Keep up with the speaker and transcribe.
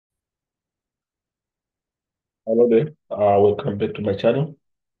Hello there. Welcome back to my channel.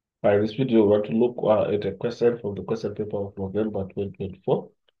 In this video, we want to look at a question from the question paper of November 2024.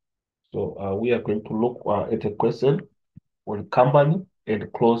 So we are going to look at a question on company and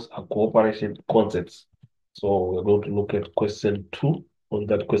close cooperation concepts. So we're going to look at question 2 on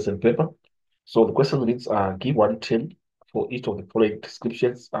that question paper. So the question reads, give one term for each of the following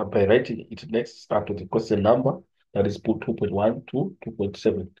descriptions by writing it next to the question number that is put 2.1 to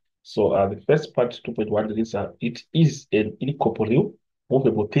 2.7. So the first part, 2.1, reads, it is an incorporeal,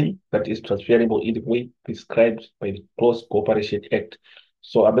 movable thing that is transferable in the way prescribed by the Close Cooperation Act.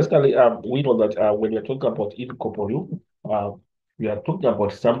 So basically, we know that when we're talking about incorporeal, uh, we are talking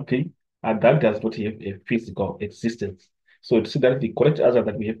about something that does not have a physical existence. So to see that the correct answer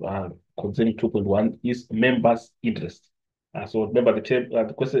that we have concerning 2.1 is members' interest. So remember the term,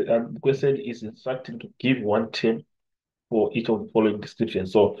 the question is instructing to give one term for each of the following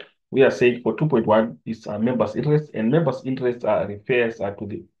descriptions. So we are saying for 2.1 is members' interest, and members' interest refers to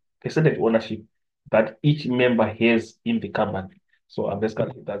the percentage ownership that each member has in the company. So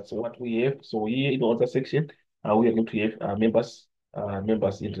basically that's what we have. So here in the other section, we are going to have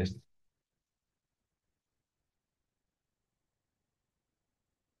members' interest.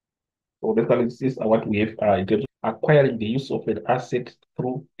 So basically, this is what we have in terms of acquiring the use of an asset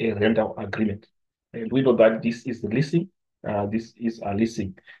through a rental agreement. And we know that this is leasing. This is a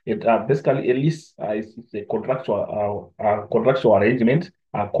leasing. And basically, a lease is a contractual arrangement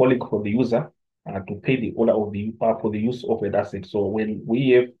calling for the user to pay the owner of the for the use of an asset. So when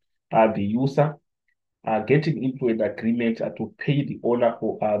we have the user getting into an agreement to pay the owner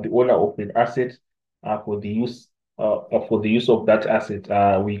of an asset for the use of that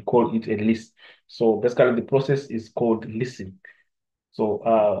asset. We call it a lease. So basically, the process is called leasing.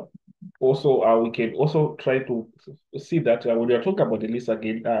 So also we can also try to see that when we are talking about the lease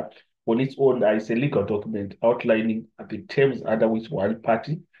again, on its own, it's a legal document outlining the terms under which one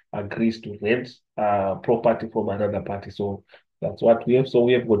party agrees to rent property from another party. So that's what we have. So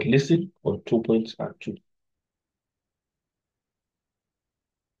we have got leasing on 2.2.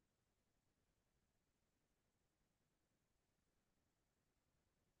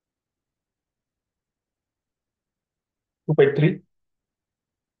 2.3,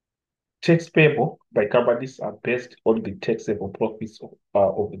 tax payable by companies are based on the taxable profits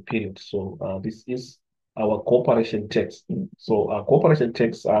of the period. So this is our corporation tax. So corporation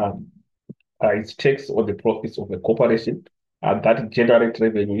tax is tax on the profits of a corporation that generate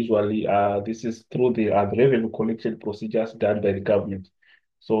revenue. Usually, this is through the revenue collection procedures done by the government.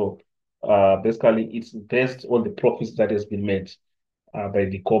 So basically, it's based on the profits that has been made by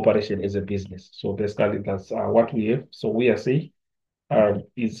the corporation as a business. So basically, that's what we have. So we are saying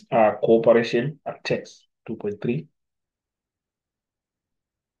is cooperation tax 2.3.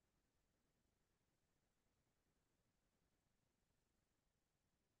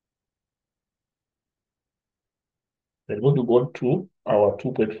 Then moving on to our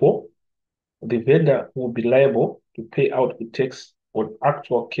 2.4, the vendor will be liable to pay out the tax on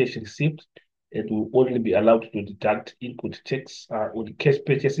actual cash received and will only be allowed to deduct input tax on the cash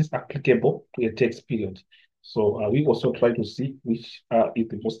purchases applicable to a tax period. So we also try to see which is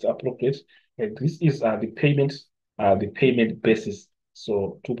the most appropriate. And this is the payment basis.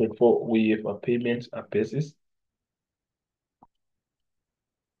 So 2.4, we have a payment basis.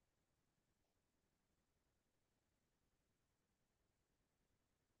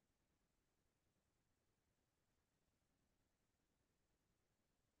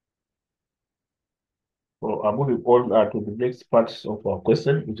 So moving on to the next part of our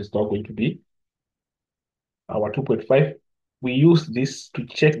question, which is now going to be our 2.5. We use this to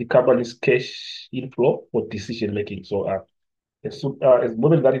check the company's cash inflow for decision making. So as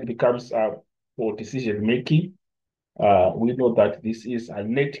moment that it becomes for decision making, we know that this is a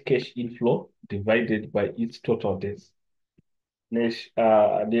net cash inflow divided by its total debts. Net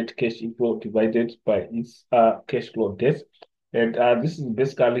cash inflow divided by its cash flow debt. And this is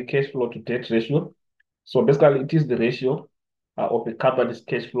basically cash flow to debt ratio. So basically, it is the ratio of a company's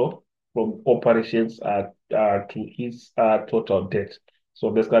cash flow from operations to its total debt.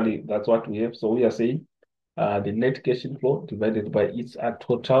 So basically, that's what we have. So we are saying the net cash inflow divided by its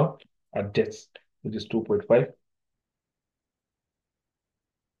total debts, which is 2.5.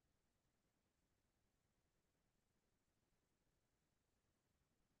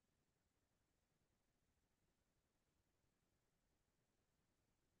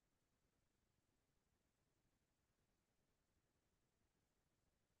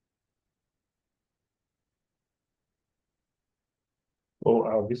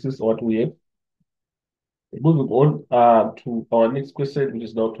 So this is what we have. Moving on to our next question, which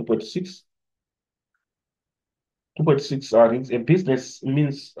is now 2.6. 2.6 reads, a business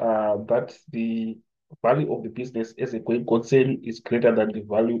means that the value of the business as a going concern is greater than the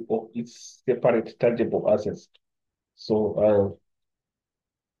value of its separate tangible assets. So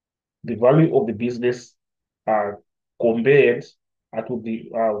the value of the business compared to the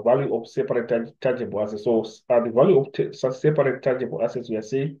value of separate tangible assets. So the value of separate tangible assets, we are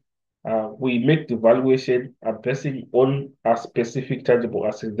saying we make the valuation basing on a specific tangible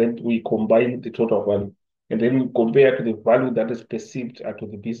asset, then we combine the total value, and then we compare to the value that is perceived to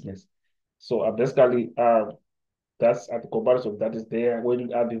the business. So basically, that's at the comparison that is there when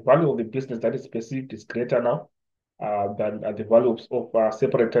the value of the business that is perceived is greater now than the value of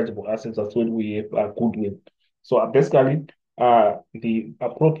separate tangible assets. That's when we have goodwill. So basically, the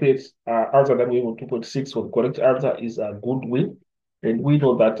appropriate answer that we have on 2.6 for the correct answer is goodwill. And we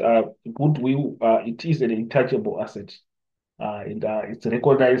know that goodwill, it is an intangible asset. And it's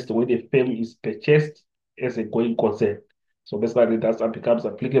recognized when a firm is purchased as a going concern. So basically, that becomes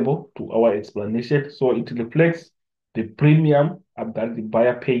applicable to our explanation. So it reflects the premium that the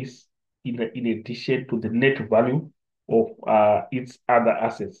buyer pays in addition to the net value of its other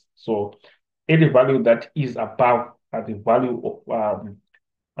assets. So any value that is above the value of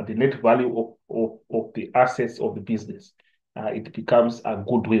the net value of the assets of the business, it becomes a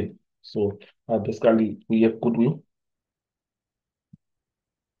goodwill. So basically, we have goodwill.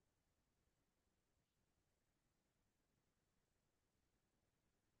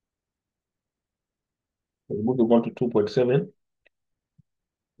 Moving on to 2.7,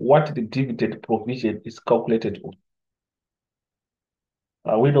 what the dividend provision is calculated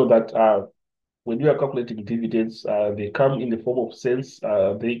on. We know that when you are calculating dividends, they come in the form of cents.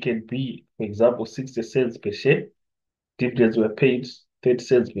 They can be, for example, 60 cents per share. Dividends were paid 30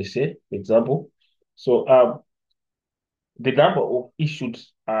 cents per share, for example. So the number of issued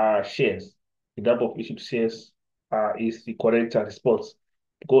shares, the number of issued shares is the correct response.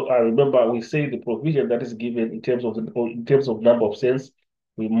 Because remember, we say the provision that is given in terms of number of cents,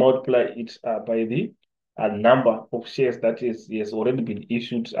 we multiply it by the number of shares that is has already been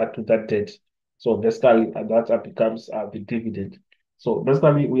issued to that date. So basically, that becomes the dividend. So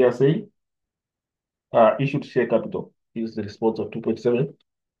basically, we are saying issued share capital is the response of 2.7.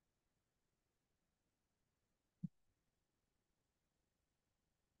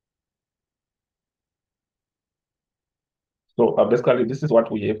 So basically, this is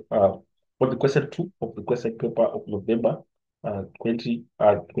what we have for the question 2 of the question paper of November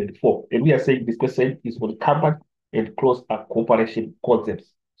 2024. And we are saying this question is on combined and close cooperation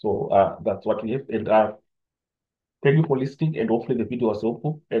concepts. So that's what we have. And thank you for listening. And hopefully the video was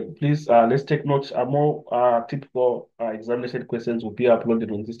helpful. And please, let's take note. More typical examination questions will be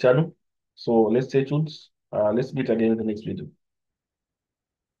uploaded on this channel. So let's stay tuned. Let's meet again in the next video.